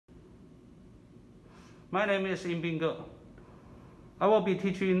My name is Yinbin Ge. I will be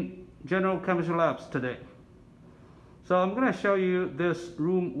teaching general chemistry labs today. So I'm going to show you this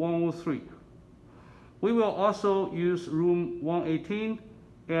room 103. We will also use room 118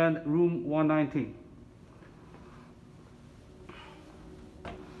 and room 119.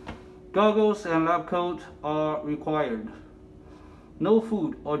 Goggles and lab coat are required. No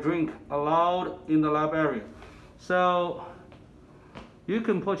food or drink allowed in the lab area. So you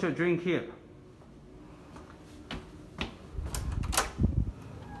can put your drink here.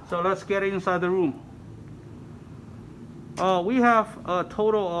 So let's get inside the room. We have a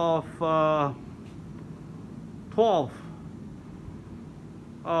total of 12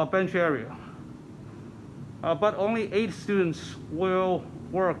 bench area, but only 8 students will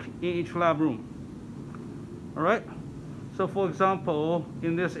work in each lab room. All right. So for example,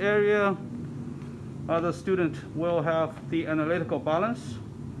 in this area, the student will have the analytical balance,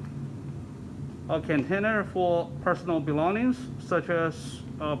 a container for personal belongings such as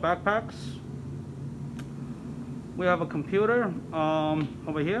backpacks. We have a computer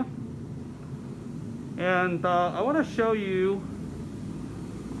over here, and I want to show you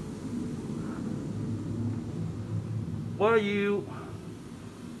where you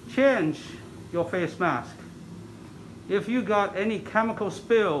change your face mask. If you got any chemical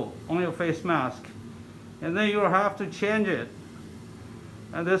spill on your face mask, and then you'll have to change it,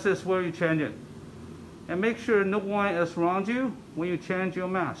 and this is where you change it. And make sure no one is around you when you change your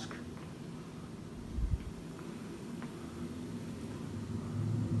mask.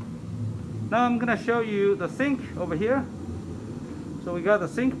 Now I'm going to show you the sink over here. So we got the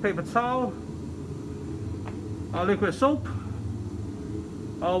sink, paper towel, liquid soap.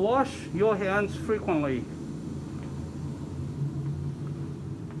 Wash your hands frequently.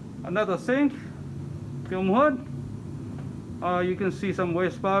 Another sink, film hood. You can see some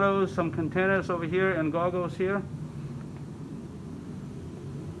waste bottles, some containers over here, and goggles here.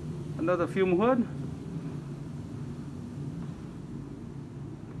 Another fume hood.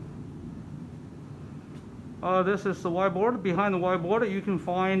 This is the whiteboard. Behind the whiteboard, you can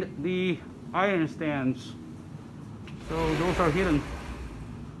find the iron stands. So those are hidden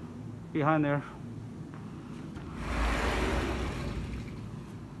behind there.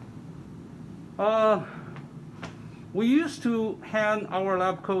 We used to hang our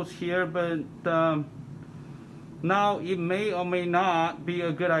lab coats here, but now it may or may not be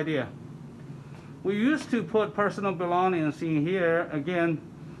a good idea. We used to put personal belongings in here. Again,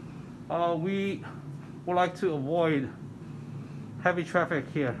 we would like to avoid heavy traffic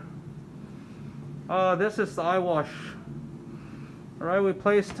here. This is the eye wash. All right, we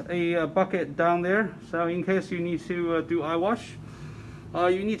placed a bucket down there, so in case you need to do eye wash,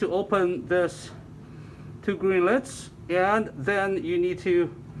 you need to open this 2 green lids, and then you need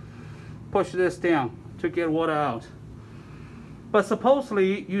to push this down to get water out. But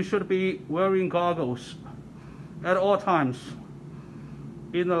supposedly you should be wearing goggles at all times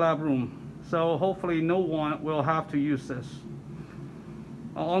in the lab room, so hopefully no one will have to use this.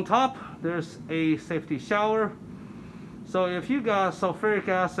 On top, there's a safety shower. So if you got sulfuric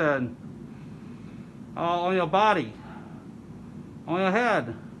acid on your body, on your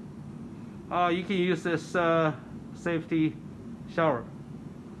head, you can use this safety shower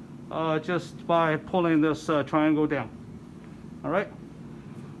just by pulling this triangle down. All right.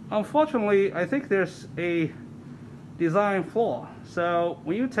 Unfortunately, I think there's a design flaw. So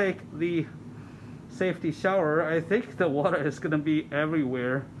when you take the safety shower, I think the water is going to be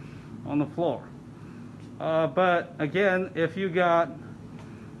everywhere on the floor. But again, if you got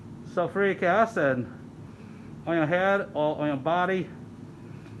sulfuric acid on your head or on your body,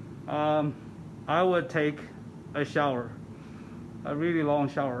 I would take a shower, a really long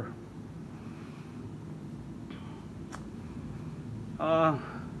shower.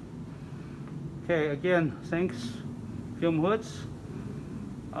 Okay, again, sinks, fume hoods.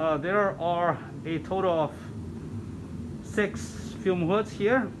 There are a total of 6 fume hoods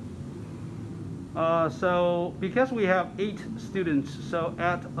here. So because we have 8 students, so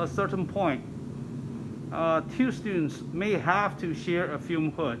at a certain point, 2 students may have to share a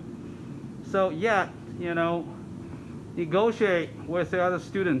fume hood. So yet, you know, negotiate with the other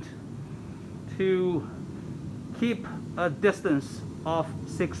student to keep a distance of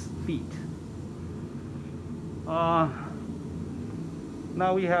 6 feet.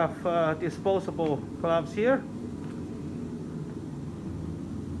 Now we have disposable gloves here.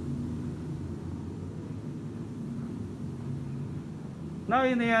 Now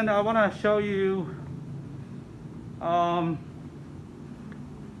in the end, I want to show you how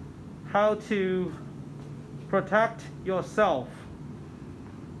to protect yourself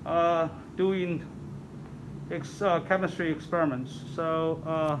doing chemistry experiments. So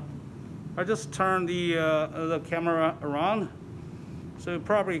I just turn the camera around, so you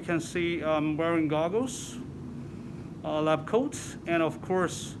probably can see I'm wearing goggles, lab coat, and of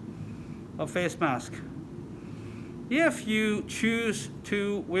course a face mask. If you choose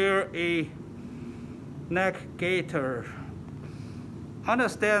to wear a neck gaiter,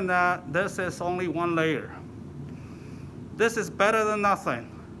 understand that this is only one layer. This is better than nothing,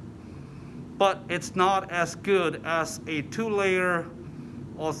 but it's not as good as a 2-layer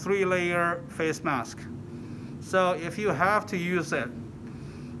or 3-layer face mask. So if you have to use it,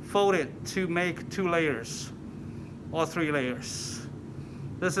 fold it to make 2 layers or 3 layers.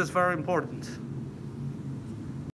 This is very important.